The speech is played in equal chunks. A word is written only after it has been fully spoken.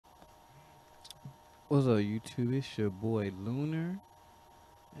What's up, YouTube? It's your boy Lunar,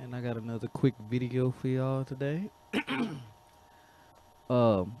 and I got another quick video for y'all today.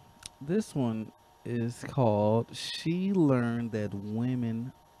 um, this one is called "She Learned That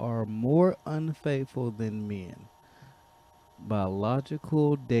Women Are More Unfaithful Than Men."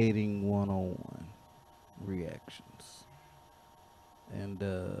 Biological Dating 101 reactions. And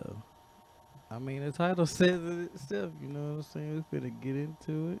I mean, the title says it itself. You know what I'm saying? We're finna get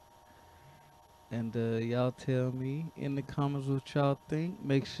into it. And y'all tell me in the comments what y'all think.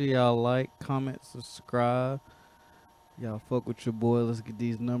 Make sure y'all like, comment, subscribe. Y'all fuck with your boy. Let's get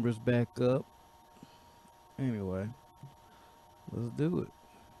these numbers back up. Anyway, let's do it.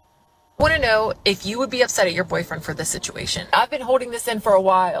 I want to know if you would be upset at your boyfriend for this situation. I've been holding this in for a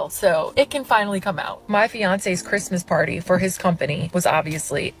while, so it can finally come out. My fiance's Christmas party for his company was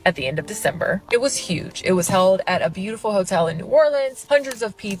obviously at the end of December. It was huge. It was held at a beautiful hotel in New Orleans, hundreds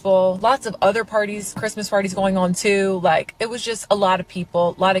of people, lots of other parties, Christmas parties going on too. Like, it was just a lot of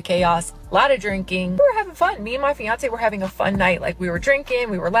people, a lot of chaos, a lot of drinking. We were having fun. Me and my fiance were having a fun night. Like, we were drinking,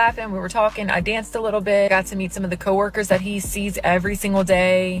 we were laughing, we were talking. I danced a little bit, got to meet some of the coworkers that he sees every single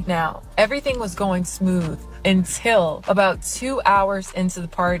day. Now, everything was going smooth until about 2 hours into the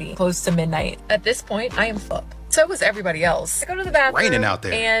party, close to midnight. At this point, I am fucked. So was everybody else. I go to the bathroom. Raining out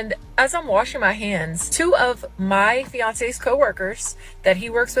there. And as I'm washing my hands, two of my fiance's coworkers that he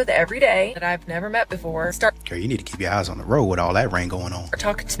works with every day that I've never met before start Girl, you need to keep your eyes on the road with all that rain going on.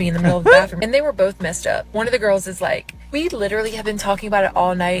 talking to me in the middle of the bathroom. And they were both messed up. One of the girls is like, we literally have been talking about it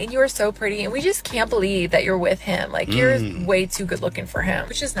all night and you are so pretty and we just can't believe that you're with him. Like, you're way too good looking for him,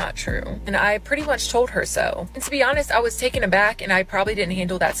 which is not true. And I pretty much told her so. And to be honest, I was taken aback and I probably didn't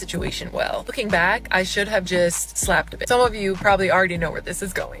handle that situation well. Looking back, I should have just slapped a bit. Some of you probably already know where this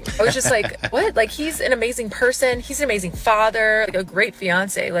is going. I was just like, what? Like, he's an amazing person. He's an amazing father, like a great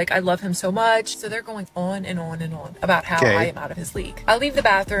fiance. Like, I love him so much. So they're going on and on and on about how I am out of his league. I leave the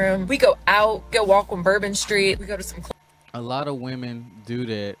bathroom. We go out, go walk on Bourbon Street. We go to some A lot of women do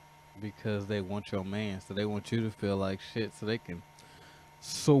that because they want your man, so they want you to feel like shit, so they can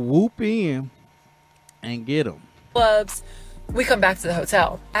swoop in and get him. clubs. We come back to the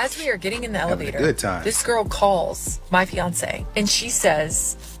hotel. As we are getting in the elevator, good time. This girl calls my fiance and she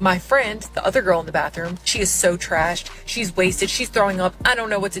says, my friend, the other girl in the bathroom, she is so trashed. She's wasted. She's throwing up. I don't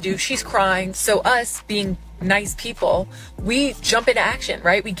know what to do. She's crying. So us being nice people, we jump into action,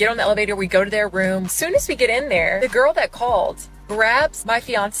 right? We get on the elevator. We go to their room. As soon as we get in there, the girl that called grabs my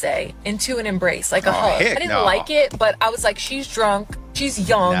fiance into an embrace, like a hug. I didn't like it, but I was like, she's drunk. She's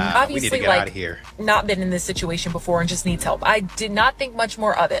young, obviously, we need to get like, out of here. Not been in this situation before and just needs help. I did not think much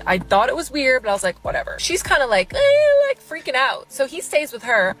more of it. I thought it was weird, but I was like, whatever. She's kind of like freaking out. So he stays with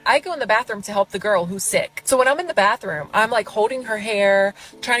her. I go in the bathroom to help the girl who's sick. So when I'm in the bathroom, I'm like holding her hair,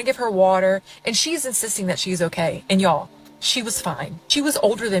 trying to give her water, and she's insisting that she's okay. And y'all, she was fine. She was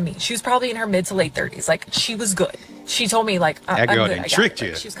older than me. She was probably in her mid to late 30s. Like, she was good. She told me, like, that girl didn't trick you.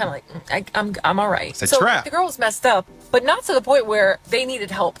 Like, she was kind of like, I'm all right. It's a trap. The girl was messed up, but not to the point where they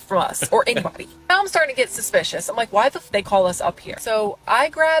needed help from us or anybody. Now I'm starting to get suspicious. I'm like, why the f they call us up here? So I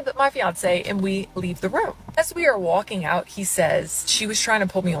grab my fiance and we leave the room. As we are walking out, he says she was trying to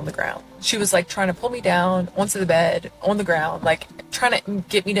pull me on the ground. She was like trying to pull me down onto the bed, on the ground, like trying to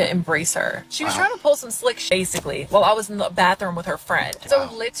get me to embrace her. She was trying to pull some slick shit, basically, while I was in the bathroom with her friend. So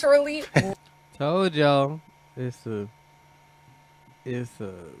literally, Told y'all, it's a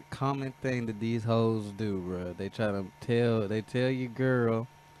common thing that these hoes do, bro. They try to tell your girl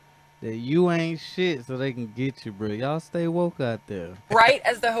that you ain't shit so they can get you, bro. Y'all stay woke out there. right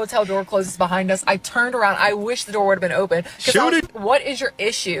as the hotel door closes behind us, I turned around. I wish the door would have been open. Shoot it. What is your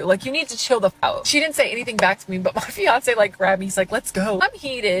issue? Like, you need to chill the f out. She didn't say anything back to me, but my fiance like grabbed me. He's like, let's go. I'm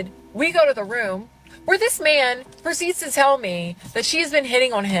heated. We go to the room where this man proceeds to tell me that she has been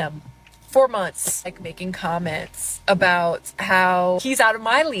hitting on him for months, like making comments about how he's out of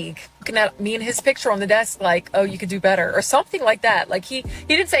my league, looking at me and his picture on the desk like, oh, you could do better or something like that. Like, he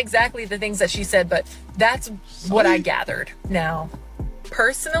didn't say exactly the things that she said, but that's what I gathered. Now,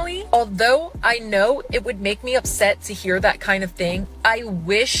 personally, although I know it would make me upset to hear that kind of thing, I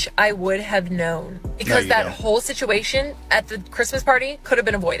wish I would have known, because that whole situation at the Christmas party could have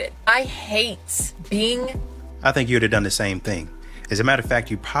been avoided. I hate being... I think you would have done the same thing. As a matter of fact,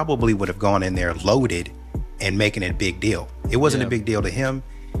 you probably would have gone in there loaded and making it a big deal. It wasn't a big deal to him.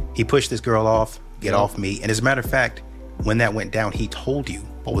 He pushed this girl off, get off me. And as a matter of fact, when that went down, he told you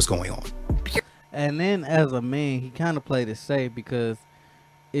what was going on. And then as a man, he kind of played it safe, because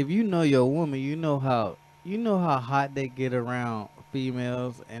if you know your woman, you know how hot they get around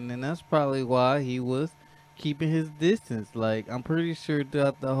females, and then that's probably why he was keeping his distance. Like, I'm pretty sure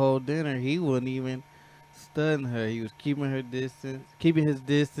throughout the whole dinner, he wouldn't even studying her. He was keeping his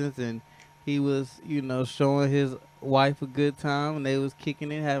distance, and he was, you know, showing his wife a good time, and they was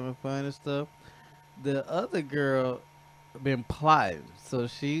kicking it, having fun and stuff. The other girl been plotting, so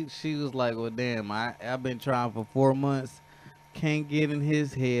she was like, well, damn, I've been trying for 4 months, can't get in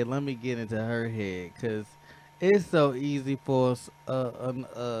his head, let me get into her head, because it's so easy for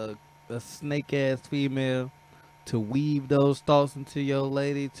a snake ass female to weave those thoughts into your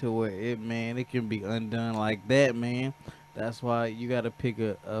lady to where it can be undone like that, man. That's why you gotta pick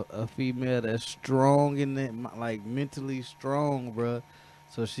a female that's strong in that, like mentally strong, bruh,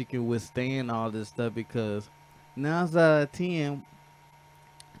 so she can withstand all this stuff, because 9 out of 10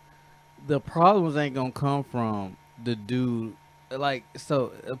 the problems ain't gonna come from the dude. Like,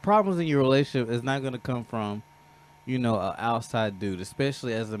 so the problems in your relationship is not gonna come from, you know, an outside dude,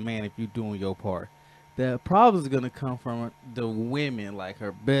 especially as a man. If you're doing your part, the problem is gonna come from the women, like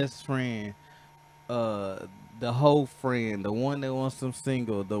her best friend, the whole friend, the one that wants them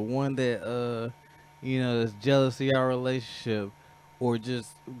single, the one that you know, that's jealous of your relationship, or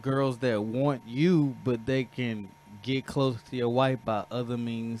just girls that want you but they can get close to your wife by other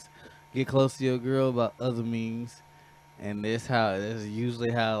means, get close to your girl by other means. And that's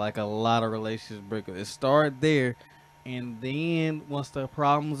usually how like a lot of relationships break up. It started there, and then once the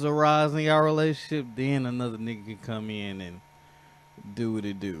problems arise in your relationship, then another nigga can come in and do what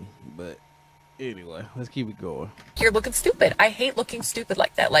it do. But anyway, let's keep it going. You're looking stupid. I hate looking stupid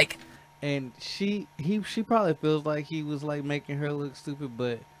like that. Like, and she probably feels like he was like making her look stupid,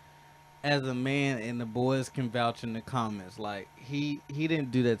 but as a man, and the boys can vouch in the comments, like he didn't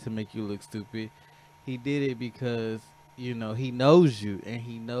do that to make you look stupid. He did it because, you know, he knows you, and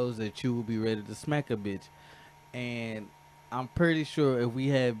he knows that you will be ready to smack a bitch. And I'm pretty sure if we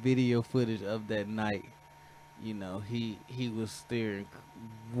had video footage of that night, you know, he was staring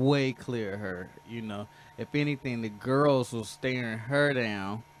way clear of her. You know, if anything, the girls was staring her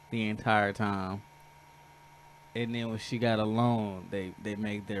down the entire time. And then when she got alone, they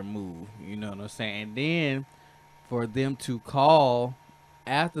make their move. You know what I'm saying? And then for them to call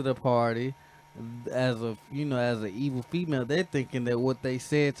after the party, as a, you know, as an evil female, they're thinking that what they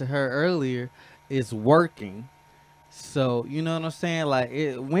said to her earlier is working. So, you know what I'm saying? Like,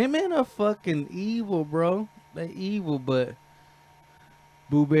 women are fucking evil, bro. They evil, but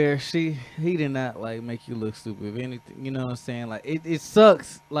Boo Bear, he did not like make you look stupid. If anything, you know what I'm saying? Like, it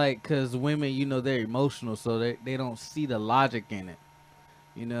sucks, like, cause women, you know, they're emotional, so they don't see the logic in it.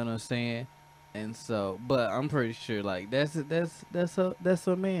 You know what I'm saying? And so, but I'm pretty sure, like, that's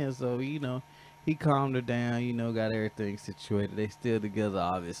a man. So, you know, he calmed her down, you know, got everything situated. They still together,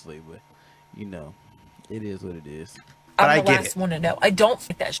 obviously, but, you know, it is what it is. I'm the last one to know. I don't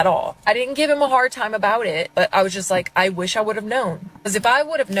think that at all. I didn't give him a hard time about it, but I was just like, I wish I would have known. Because if I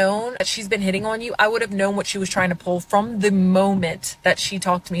would have known that she's been hitting on you, I would have known what she was trying to pull from the moment that she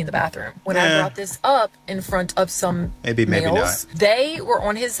talked to me in the bathroom. When I brought this up in front of some males, they were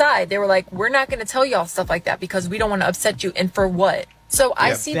on his side. They were like, we're not going to tell y'all stuff like that because we don't want to upset you. And for what? So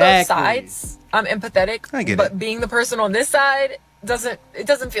I see both sides. I'm empathetic, I get but it. Being the person on this side, it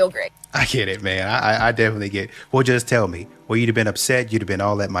doesn't feel great. I get it, man. I definitely get it. Well, just tell me. Well, you'd have been upset. You'd have been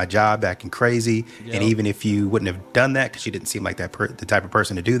all at my job acting crazy. Yep. And even if you wouldn't have done that, because you didn't seem like the type of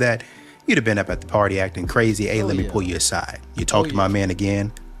person to do that, you'd have been up at the party acting crazy. Hey, let me pull you aside. You talk to my man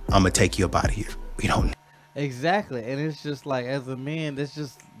again, I'm going to take you up out of here. We don't. Exactly. And it's just like, as a man, that's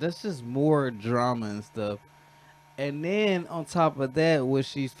just more drama and stuff. And then on top of that, what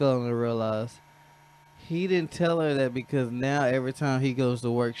she's failing to realize, he didn't tell her that because now every time he goes to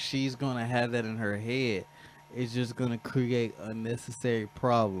work, she's going to have that in her head. It's just going to create unnecessary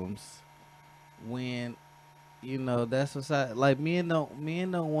problems when, you know, that's what's like, men don't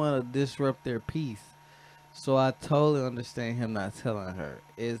want to disrupt their peace. So I totally understand him not telling her.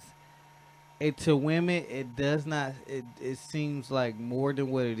 To women, it does not, it seems like more than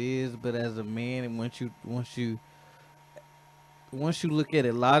what it is, but as a man, and once you look at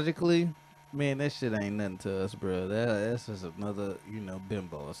it logically, man, that shit ain't nothing to us, bro. That's just another, you know,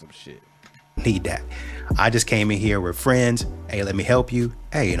 bimbo or some shit. Need that. I just came in here with friends. Hey, let me help you.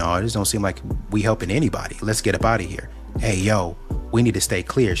 Hey, you know, it just don't seem like we helping anybody. Let's get up out of here. Hey, yo, we need to stay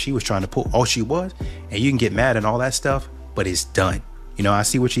clear. She was trying to pull. Oh, she was? And you can get mad and all that stuff, but it's done. You know, I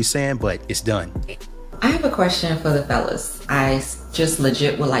see what she's saying, but it's done. I have a question for the fellas. I just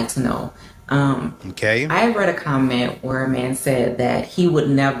legit would like to know. Okay. I read a comment where a man said that he would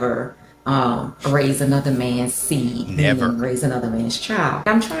never raise another man's seed, never raise another man's child.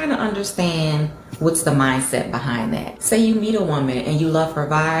 I'm trying to understand what's the mindset behind that. Say you meet a woman and you love her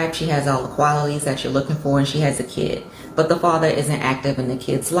vibe, she has all the qualities that you're looking for, and she has a kid. but the father isn't active in the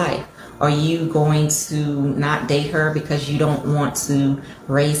kid's life? Are you going to not date her because you don't want to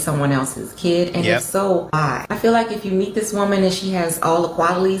raise someone else's kid? And if so, why? I feel like if you meet this woman and she has all the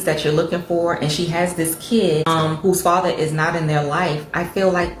qualities that you're looking for, and she has this kid whose father is not in their life, I feel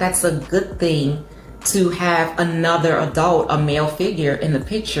like that's a good thing to have another adult, a male figure in the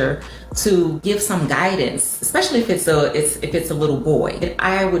picture to give some guidance, especially if it's a little boy.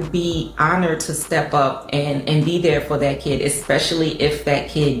 I would be honored to step up and be there for that kid, especially if that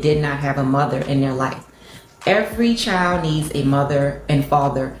kid did not have a mother in their life. Every child needs a mother and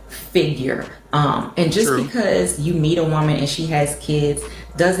father figure. And just because you meet a woman and she has kids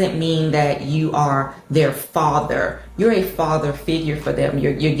doesn't mean that you are their father. You're a father figure for them.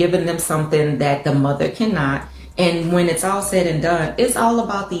 You're giving them something that the mother cannot. And when it's all said and done, it's all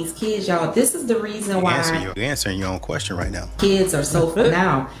about these kids, y'all. This is the reason why you're answering your own question right now. Kids are so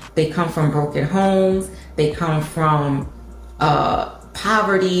now they come from broken homes. They come from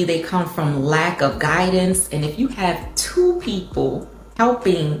poverty. They come from lack of guidance. And if you have two people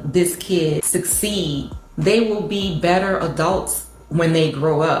helping this kid succeed, they will be better adults when they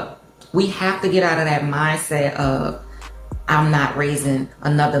grow up. We have to get out of that mindset of, I'm not raising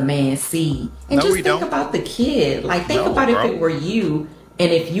another man's seed. And just think about the kid. Like, think about if it were you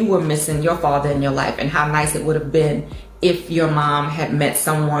and if you were missing your father in your life, and how nice it would have been if your mom had met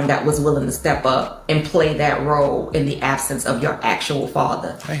someone that was willing to step up and play that role in the absence of your actual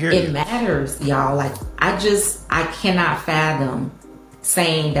father. It matters, y'all. Like, I cannot fathom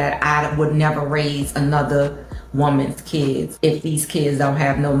saying that I would never raise another woman's kids if these kids don't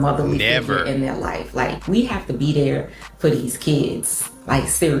have no motherly figure in their life. Like, we have to be there for these kids. Like,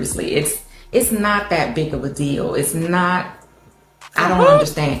 seriously, it's not that big of a deal. It's not. I don't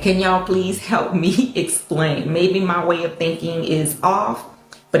understand. Can y'all please help me explain? Maybe my way of thinking is off,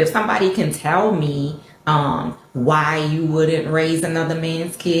 but if somebody can tell me why you wouldn't raise another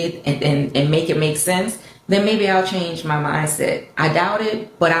man's kid and make it make sense, then maybe I'll change my mindset. I doubt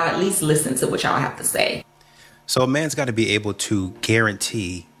it, but I'll at least listen to what y'all have to say. So a man's got to be able to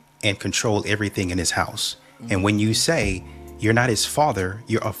guarantee and control everything in his house. And when you say you're not his father,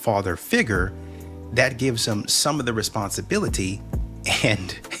 you're a father figure, that gives him some of the responsibility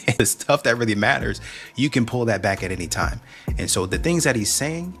and the stuff that really matters. You can pull that back at any time. And so the things that he's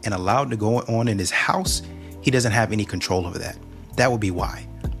saying and allowed to go on in his house, he doesn't have any control over that. That would be why.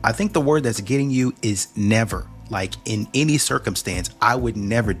 I think the word that's getting you is never. Like, in any circumstance, I would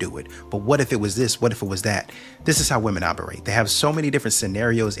never do it. But what if it was this? What if it was that? This is how women operate. They have so many different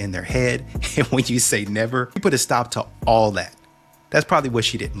scenarios in their head. And when you say never, you put a stop to all that. That's probably what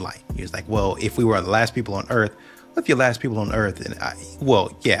she didn't like. He was like, well, if we were the last people on earth, what if you're the last people on earth? And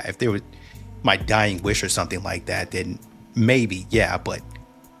well, yeah, if there was my dying wish or something like that, then maybe, yeah, but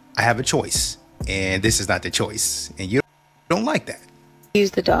I have a choice. And this is not the choice. And you don't like that.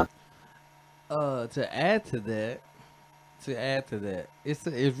 Use the dog. To add to that,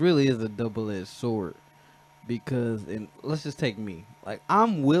 it really is a double-edged sword, because, and let's just take me. Like,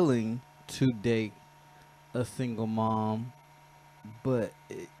 I'm willing to date a single mom, but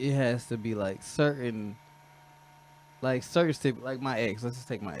it has to be like certain like my ex. Let's just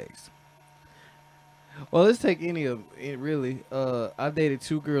take my ex. Well, let's take any of it, really. I dated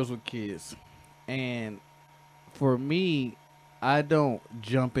 2 girls with kids, and for me, I don't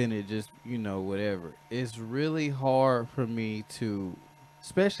jump in it just, whatever. It's really hard for me to,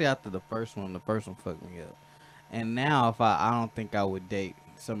 especially after the first one fucked me up. And now I don't think I would date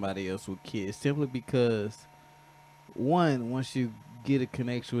somebody else with kids, simply because, one, once you get a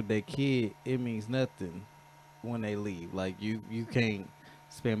connection with that kid, it means nothing when they leave. Like, you can't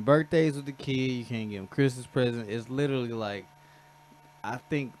spend birthdays with the kid, you can't give them Christmas presents. It's literally like, I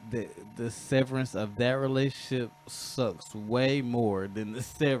think that the severance of that relationship sucks way more than the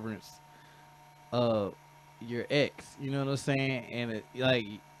severance of your ex. You know what I'm saying? And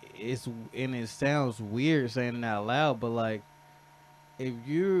it sounds weird saying it out loud, but like, if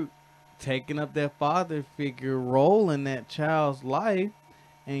you're taking up that father figure role in that child's life,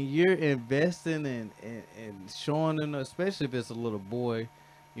 and you're investing and showing them, especially if it's a little boy,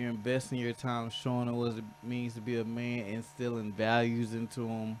 you're investing your time showing him what it means to be a man, instilling values into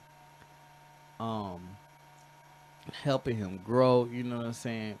him, helping him grow, you know what I'm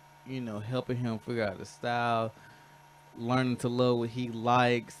saying? Helping him figure out the style, learning to love what he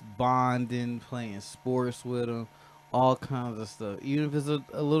likes, bonding, playing sports with him, all kinds of stuff. Even if it's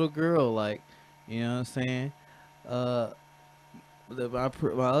a little girl, like, you know what I'm saying?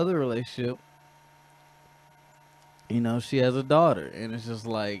 My other relationship, she has a daughter, and it's just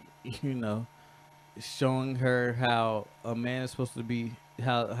like, showing her how a man is supposed to be,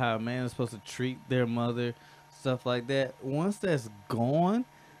 how a man is supposed to treat their mother, stuff like that. Once that's gone,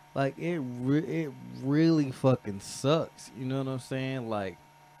 like it really fucking sucks. You know what I'm saying? Like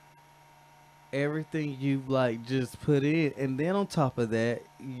everything you like just put in, and then on top of that,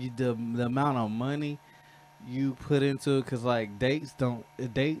 the amount of money you put into it, because like dates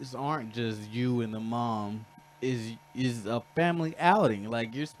aren't just you and the mom. Is a family outing.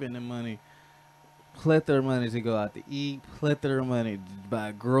 Like you're spending money, plethora of money to go out to eat, plethora of money to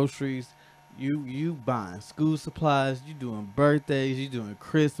buy groceries. You buying school supplies, you doing birthdays, you doing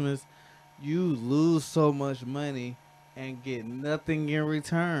Christmas. You lose so much money and get nothing in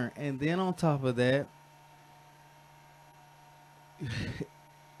return. And then on top of that,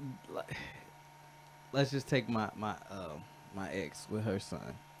 like, let's just take my ex with her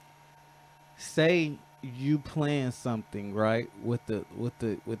son. Say you plan something right with the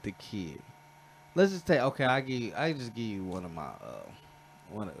kid. Let's just take, okay, I just give you one of my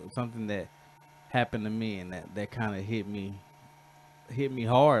something that happened to me, and that kind of hit me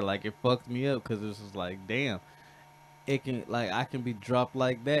hard. Like it fucked me up, because it was just like, damn, it can, like, I can be dropped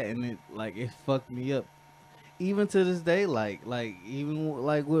like that, and it fucked me up even to this day. Like even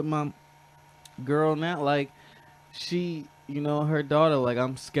like with my girl now, like she, her daughter, like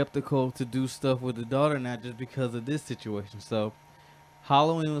I'm skeptical to do stuff with the daughter now just because of this situation. So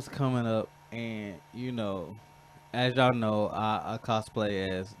Halloween was coming up, and as y'all know, I cosplay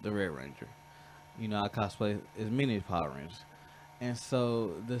as the Red Ranger. I cosplay as many Power Rangers. And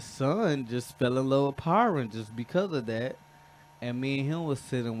so the son just fell in love with Power Rangers because of that. And me and him was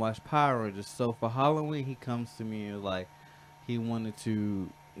sitting and watch Power Rangers. So for Halloween, he comes to me and was like, he wanted to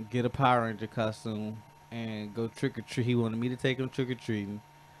get a Power Ranger costume and go trick or treat. He wanted me to take him trick or treating,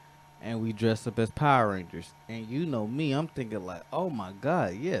 and we dressed up as Power Rangers. And you know me, I'm thinking like, oh my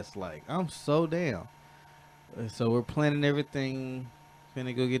God, yes, like I'm so down. And so we're planning everything,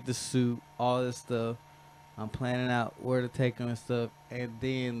 finna go get the suit, all this stuff. I'm planning out where to take him and stuff. And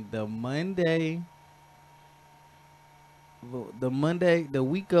then the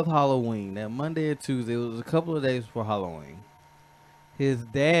week of Halloween, that Monday or Tuesday, it was a couple of days before Halloween. His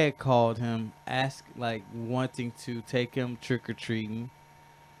dad called him, wanting to take him trick or treating,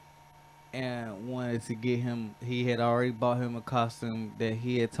 and wanted to get him. He had already bought him a costume that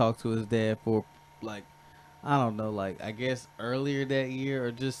he had talked to his dad for, like, I don't know, like, I guess earlier that year,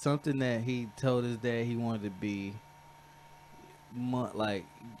 or just something that he told his dad he wanted to be, like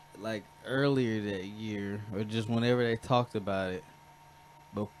earlier that year, or just whenever they talked about it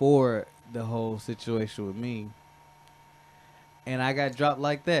before the whole situation with me. And I got dropped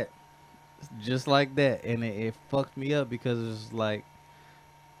like that, just like that, and it fucked me up, because it's like,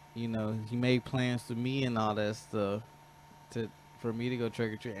 he made plans for me and all that stuff for me to go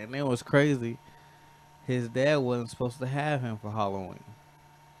trick or treat. And it was crazy. His dad wasn't supposed to have him for Halloween,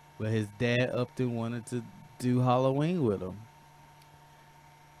 but his dad upped and wanted to do Halloween with him.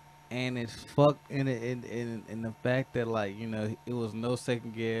 And it's fucked in the fact that, like, it was no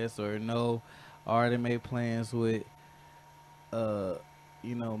second guess, or no, already made plans with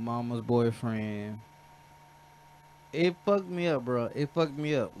mama's boyfriend. It fucked me up, bro. It fucked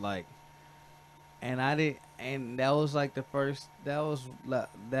me up, like, and I didn't. And that was like the first. That was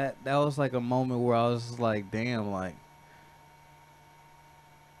like a moment where I was just like, damn, like,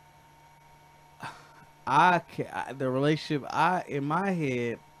 the relationship. In my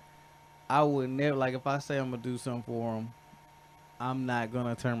head, I would never, like, if I say I'm gonna do something for him, I'm not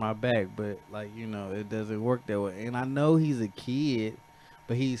gonna turn my back. But, like, it doesn't work that way. And I know he's a kid,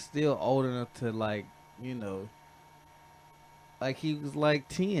 but he's still old enough to, like, like, he was like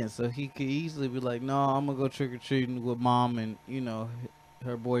 10, so he could easily be like, no, I'm gonna go trick or treating with mom and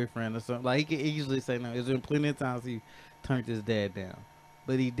her boyfriend or something. Like, he could easily say no. There's been plenty of times he turned his dad down,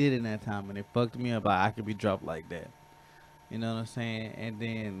 but he did in that time, and it fucked me up. I could be dropped like that. You know what I'm saying? And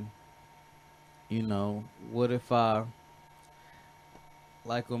then, what if I,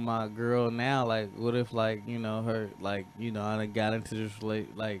 like, with my girl now, like, what if, like, her, like, I done got into this,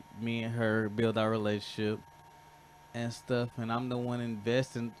 like, me and her build our relationship and stuff, and I'm the one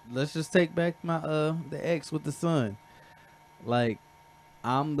investing. Let's just take back my the ex with the son. Like,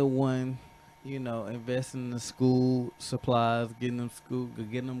 I'm the one, investing in the school supplies, getting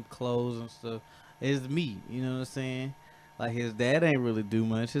them clothes and stuff. It's me, you know what I'm saying? Like, his dad ain't really do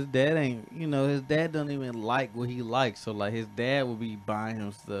much. His dad ain't, his dad don't even like what he likes. So, like, his dad would be buying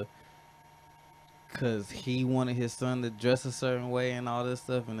him stuff because he wanted his son to dress a certain way and all this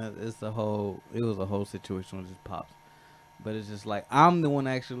stuff. And it was a whole situation with his pops. But it's just like, I'm the one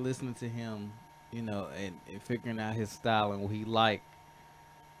actually listening to him, and figuring out his style and what he liked.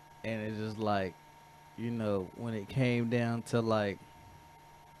 And it's just like, when it came down to, like,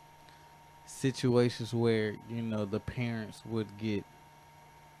 situations where, you know, the parents would get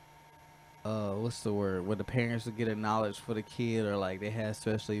what's the word, where the parents would get a knowledge for the kid, or like they had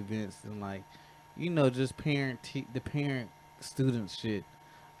special events and like, you know, just the parent student shit.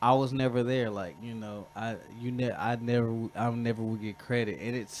 I was never there. Like, you know, I never would get credit,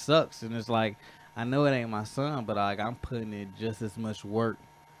 and it sucks. And it's like, I know it ain't my son, but like I'm putting in just as much work,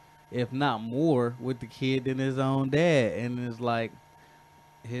 if not more, with the kid than his own dad. And it's like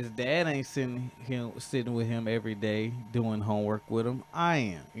his dad ain't sitting with him every day doing homework with him. I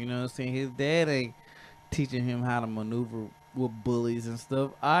am. You know what I'm saying? His dad ain't teaching him how to maneuver with bullies and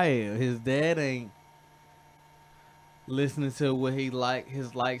stuff. I am. His dad ain't listening to what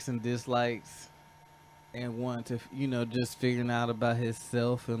his likes and dislikes, and wanting to, you know, just figuring out about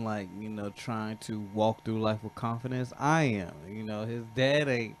himself and like, you know, trying to walk through life with confidence. I am. You know, his dad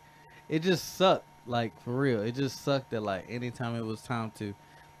ain't. It just sucked. Like, for real, it just sucked that like anytime it was time to,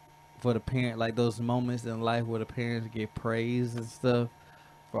 for the parent, like those moments in life where the parents get praised and stuff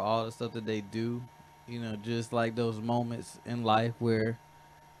for all the stuff that they do, you know, just like those moments in life where,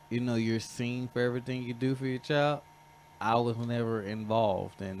 you know, you're seen for everything you do for your child. I was never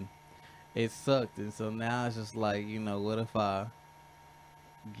involved, and it sucked. And so now it's just like, you know, what if I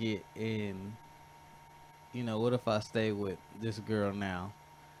get in, you know, what if I stay with this girl now,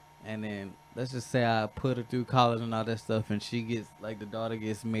 and then let's just say I put her through college and all that stuff, and she gets, like, the daughter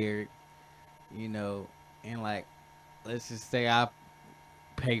gets married, you know, and like, let's just say I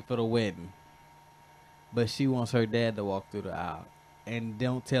pay for the wedding, but she wants her dad to walk through the aisle, and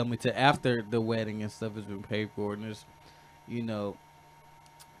don't tell me till after the wedding and stuff has been paid for, and there's, you know,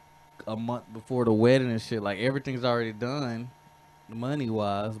 a month before the wedding and shit, like everything's already done money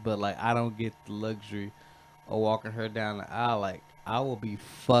wise, but like I don't get the luxury of walking her down the aisle. Like, I will be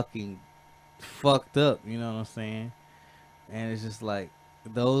fucking fucked up, you know what I'm saying? And it's just like,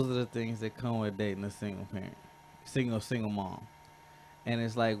 those are the things that come with dating a single parent, single mom. And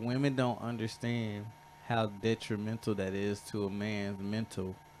it's like, women don't understand how detrimental that is to a man's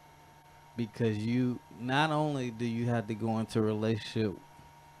mental, because you, not only do you have to go into a relationship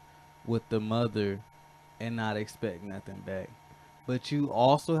with the mother and not expect nothing back, but you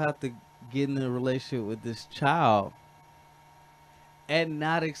also have to get in a relationship with this child and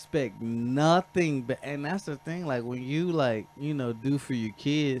not expect nothing back. And that's the thing, like, when you, like, you know, do for your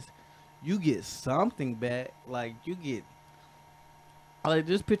kids, you get something back. Like, you get, like,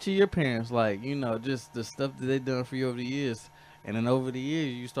 just picture your parents, like, you know, just the stuff that they done for you over the years, and then over the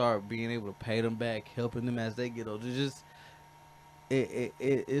years you start being able to pay them back, helping them as they get older. Just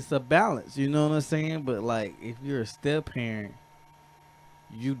it's a balance, you know what I'm saying? But like, if you're a step parent,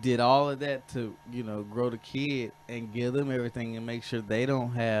 you did all of that to, you know, grow the kid and give them everything and make sure they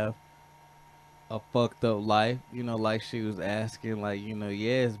don't have a fucked up life, you know, like she was asking, like, you know,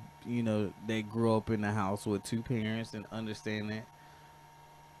 yes, you know, they grew up in the house with two parents and understand that,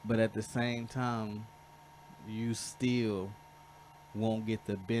 but at the same time, you still won't get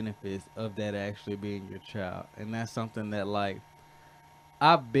the benefits of that actually being your child. And that's something that, like,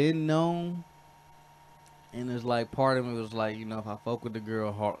 I've been known, and it's like, part of me was like, you know, if I fuck with the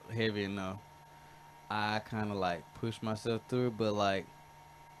girl hard, heavy enough, I kind of like push myself through it. But like,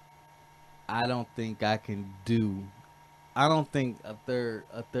 I don't think I can do. I don't think a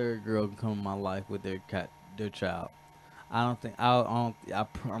third girl can come in my life with their child. I don't think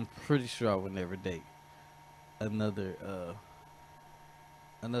I'm pretty sure I would never date another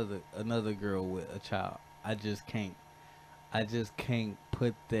another girl with a child. I just can't. I just can't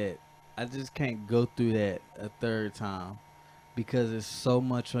put that. I just can't go through that a third time, because it's so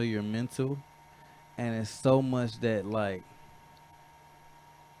much on your mental, and it's so much that, like,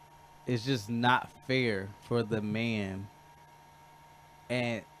 it's just not fair for the man.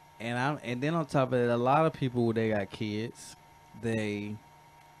 And and then on top of that, a lot of people, they got kids, they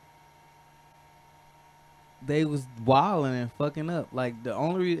was wilding and fucking up. Like, the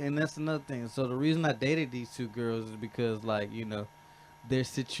only reason, and that's another thing. So the reason I dated these two girls is because, like, you know, their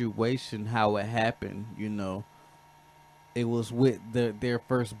situation, how it happened, you know, it was with their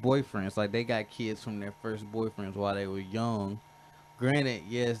first boyfriends. Like, they got kids from their first boyfriends while they were young. Granted,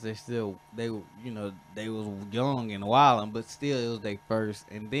 yes, they were, you know, they was young and wilding, but still, it was their first.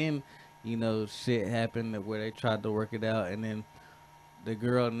 And then, you know, shit happened where they tried to work it out, and then the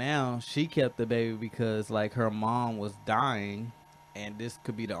girl now, she kept the baby because, like, her mom was dying, and this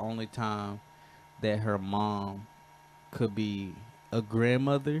could be the only time that her mom could be a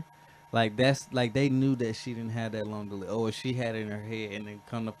grandmother. Like, that's, like, they knew that she didn't have that long to live. Oh, she had it in her head, and then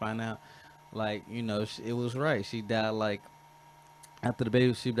come to find out, like, you know, it was right. She died, like, after the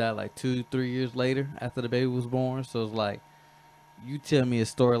baby, she died like 2-3 years later after the baby was born. So it's like, you tell me a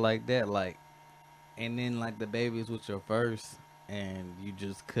story like that, like, and then like the baby was with your first, and you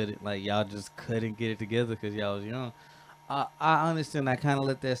just couldn't, like, y'all just couldn't get it together because y'all was young. I understand. I kind of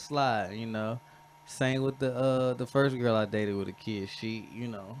let that slide, you know. Same with the first girl I dated with a kid. She, you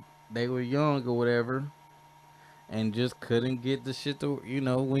know, they were young or whatever, and just couldn't get the shit to, you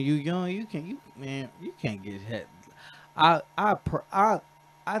know, when you young, you can't get hit. I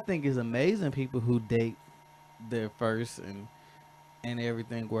think it's amazing people who date their first and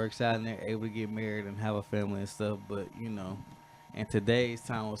everything works out and they're able to get married and have a family and stuff. But you know, in today's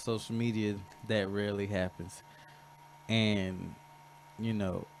time with social media, that rarely happens. And you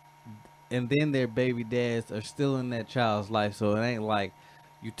know, and then their baby dads are still in that child's life, so it ain't like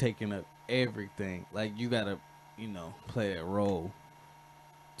you taking up everything. Like you gotta, you know, play that role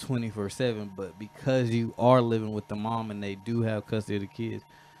 24/7. But because you are living with the mom and they do have custody of the kids,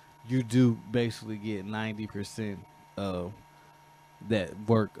 you do basically get 90% of that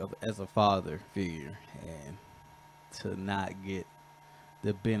work of as a father figure, and to not get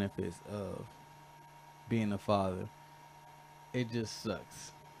the benefits of being a father, it just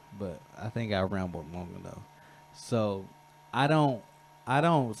sucks. But I think I rambled long enough. So I don't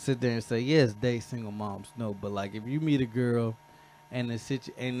sit there and say yes, date single moms. No, but like if you meet a girl and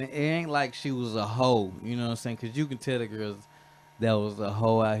and it ain't like she was a hoe, you know what I'm saying? Because you can tell the girls that was a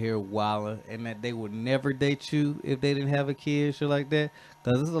hoe out here wilding, and that they would never date you if they didn't have a kid, shit like that.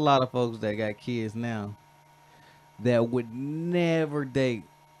 Because there's a lot of folks that got kids now that would never date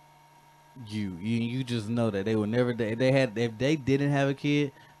you. You just know that they would never date. If they didn't have a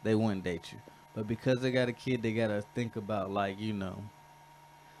kid, they wouldn't date you. But because they got a kid, they gotta think about, like, you know,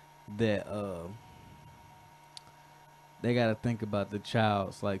 that they gotta think about the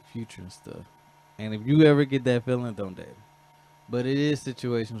child's like future and stuff. And if you ever get that feeling, don't date them. But it is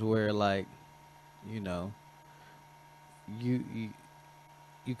situations where, like, you know, you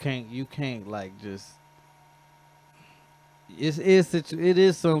can't like just. It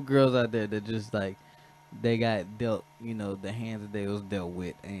is some girls out there that just like they got dealt, you know, the hands that they was dealt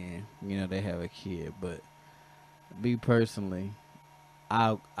with, and you know they have a kid. But me personally,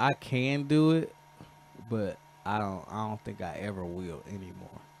 I can do it, but I don't think I ever will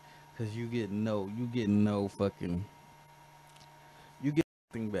anymore, because you get no fucking.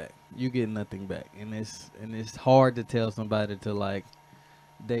 Back. You get nothing back, and it's hard to tell somebody to like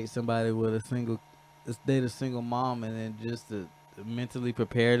date somebody with date a single mom, and then just to mentally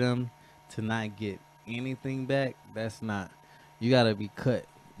prepare them to not get anything back. That's not. You gotta be cut.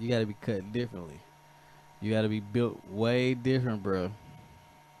 You gotta be cut differently. You gotta be built way different, bro.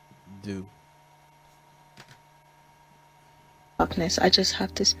 I just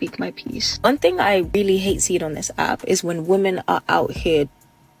have to speak my piece. One thing I really hate seeing on this app is when women are out here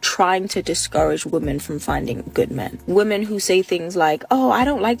trying to discourage women from finding good men. Women who say things like, oh, I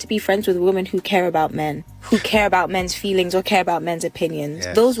don't like to be friends with women who care about men, who care about men's feelings or care about men's opinions.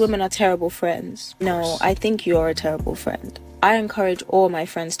 Yes. Those women are terrible friends. No, I think you're a terrible friend. I encourage all my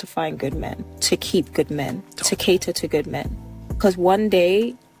friends to find good men, to keep good men, to cater to good men. Because one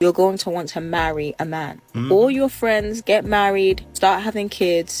day, you're going to want to marry a man. All your friends get married, start having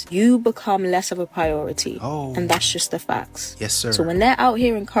kids, you become less of a priority. And that's just the facts. Yes, sir. So when they're out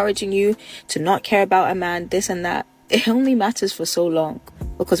here encouraging you to not care about a man, this and that, it only matters for so long.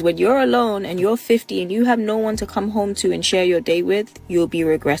 Because when you're alone and you're 50 and you have no one to come home to and share your day with, you'll be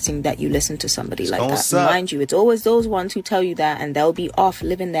regretting that you listened to somebody like that. Mind you, it's always those ones who tell you that, and they'll be off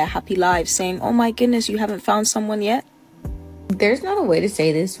living their happy lives saying, oh my goodness, you haven't found someone yet? There's not a way to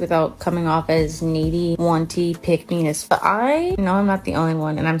say this without coming off as needy, wanty, pick-me-ness. But I know I'm not the only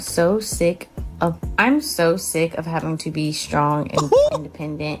one, and I'm so sick of having to be strong and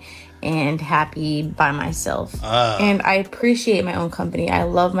independent and happy by myself. And I appreciate my own company. I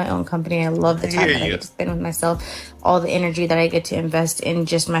love my own company. I love the time that I get to spend with myself, all the energy that I get to invest in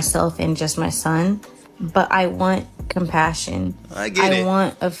just myself and just my son. But I want compassion. I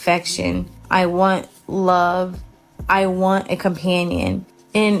want affection. I want love. I want a companion.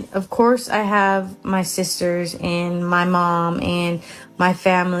 And of course I have my sisters and my mom and my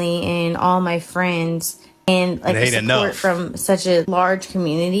family and all my friends and like the support from such a large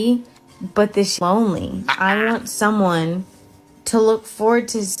community, but this lonely. I want someone to look forward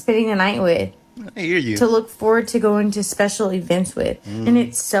to spending the night with. I hear you. To look forward to going to special events with. And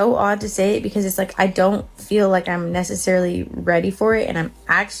it's so odd to say it because it's like I don't feel like I'm necessarily ready for it, and I'm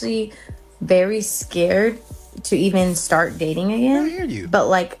actually very scared to even start dating again. I hear you. But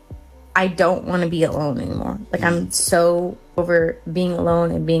like I don't want to be alone anymore. Like I'm so over being alone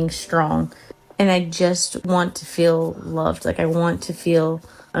and being strong, and I just want to feel loved. Like I want to feel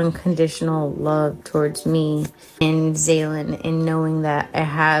unconditional love towards me and Zaylin, and knowing that I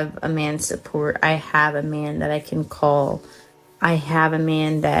have a man's support. I have a man that I can call. I have a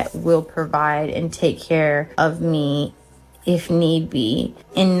man that will provide and take care of me if need be.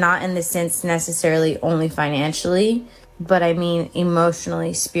 And not in the sense necessarily only financially, but I mean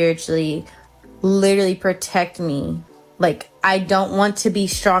emotionally, spiritually, literally protect me. Like, I don't want to be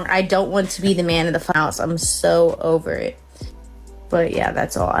strong. I don't want to be the man of the house. I'm so over it. But yeah,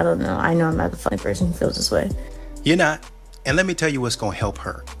 that's all. I don't know. I know I'm not the funny person who feels this way. You're not. And let me tell you what's going to help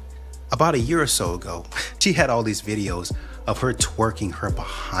her. About a year or so ago, she had all these videos of her twerking her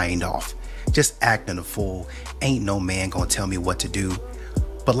behind off, just acting a fool. Ain't no man going to tell me what to do.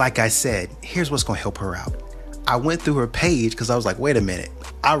 But like I said, here's what's going to help her out. I went through her page because I was like, wait a minute.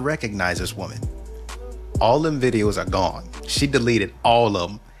 I recognize this woman. All them videos are gone. She deleted all of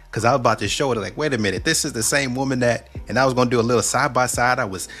them because I was about to show her, like, wait a minute, this is the same woman that, and I was going to do a little side by side. I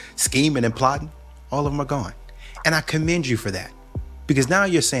was scheming and plotting. All of them are gone. And I commend you for that, because now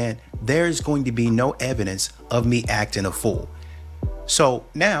you're saying there's going to be no evidence of me acting a fool. So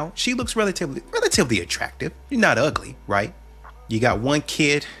now she looks relatively attractive. You're not ugly, right? You got one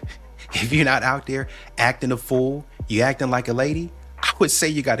kid. If you're not out there acting a fool, you acting like a lady, I would say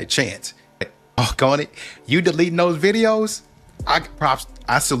you got a chance. Oh, on it. You deleting those videos?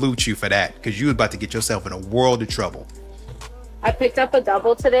 I salute you for that, because you was about to get yourself in a world of trouble. I picked up a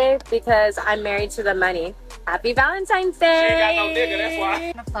double today because I'm married to the money. Happy Valentine's Day! She ain't got no nigga, that's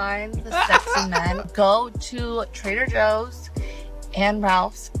why. To find the sexy men, go to Trader Joe's and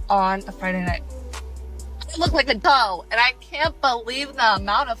Ralph's on a Friday night. I look like a dough, and I can't believe the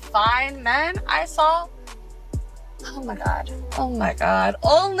amount of fine men I saw. Oh my God. Oh my God.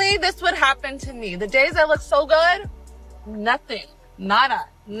 Only this would happen to me. The days I look so good, nothing. Nada.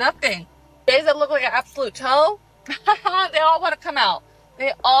 Nothing. Days that look like an absolute toe, they all want to come out.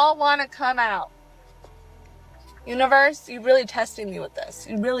 They all want to come out. Universe, you're really testing me with this.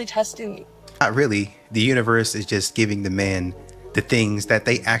 You're really testing me. Not really. The universe is just giving the men the things that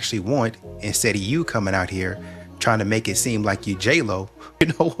they actually want, instead of you coming out here trying to make it seem like you J-Lo. You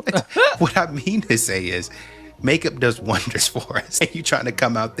know what? What I mean to say is, makeup does wonders for us. And you trying to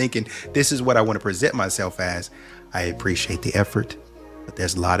come out thinking this is what I want to present myself as. I appreciate the effort, but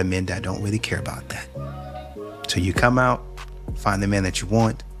there's a lot of men that don't really care about that. So you come out, find the man that you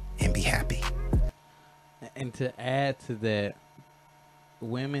want, and be happy. And to add to that,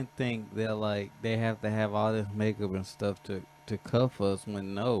 women think that like they have to have all this makeup and stuff to cuff us,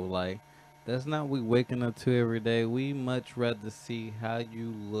 when no, like that's not what we waking up to every day. We much rather see how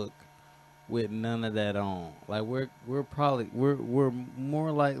you look with none of that on. Like we're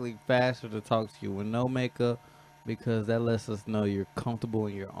more likely faster to talk to you with no makeup, because that lets us know you're comfortable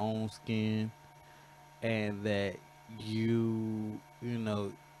in your own skin, and that you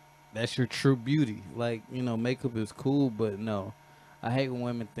know that's your true beauty. Like, you know, makeup is cool, but no, I hate when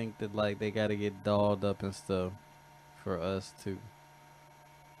women think that like they gotta get dolled up and stuff for us to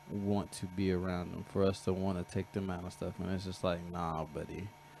want to be around them, for us to want to take them out and stuff. And it's just like, nah, buddy,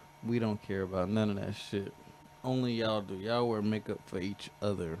 we don't care about none of that shit. Only y'all do. Y'all wear makeup for each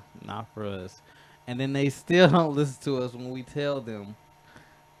other, not for us. And then they still don't listen to us when we tell them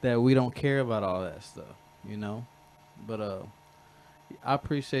that we don't care about all that stuff, you know. But I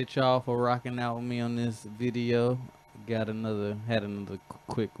appreciate y'all for rocking out with me on this video. Had another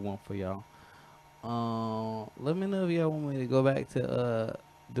quick one for y'all. Let me know if y'all want me to go back to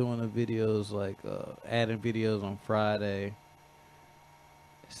doing the videos, like adding videos on Friday,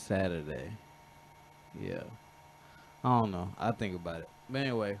 Saturday. Yeah, I don't know, I think about it. But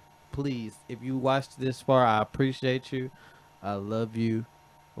anyway, please, if you watched this far, I appreciate you. I love you.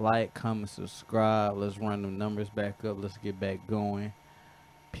 Like, comment, subscribe. Let's run the numbers back up. Let's get back going.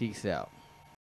 Peace out.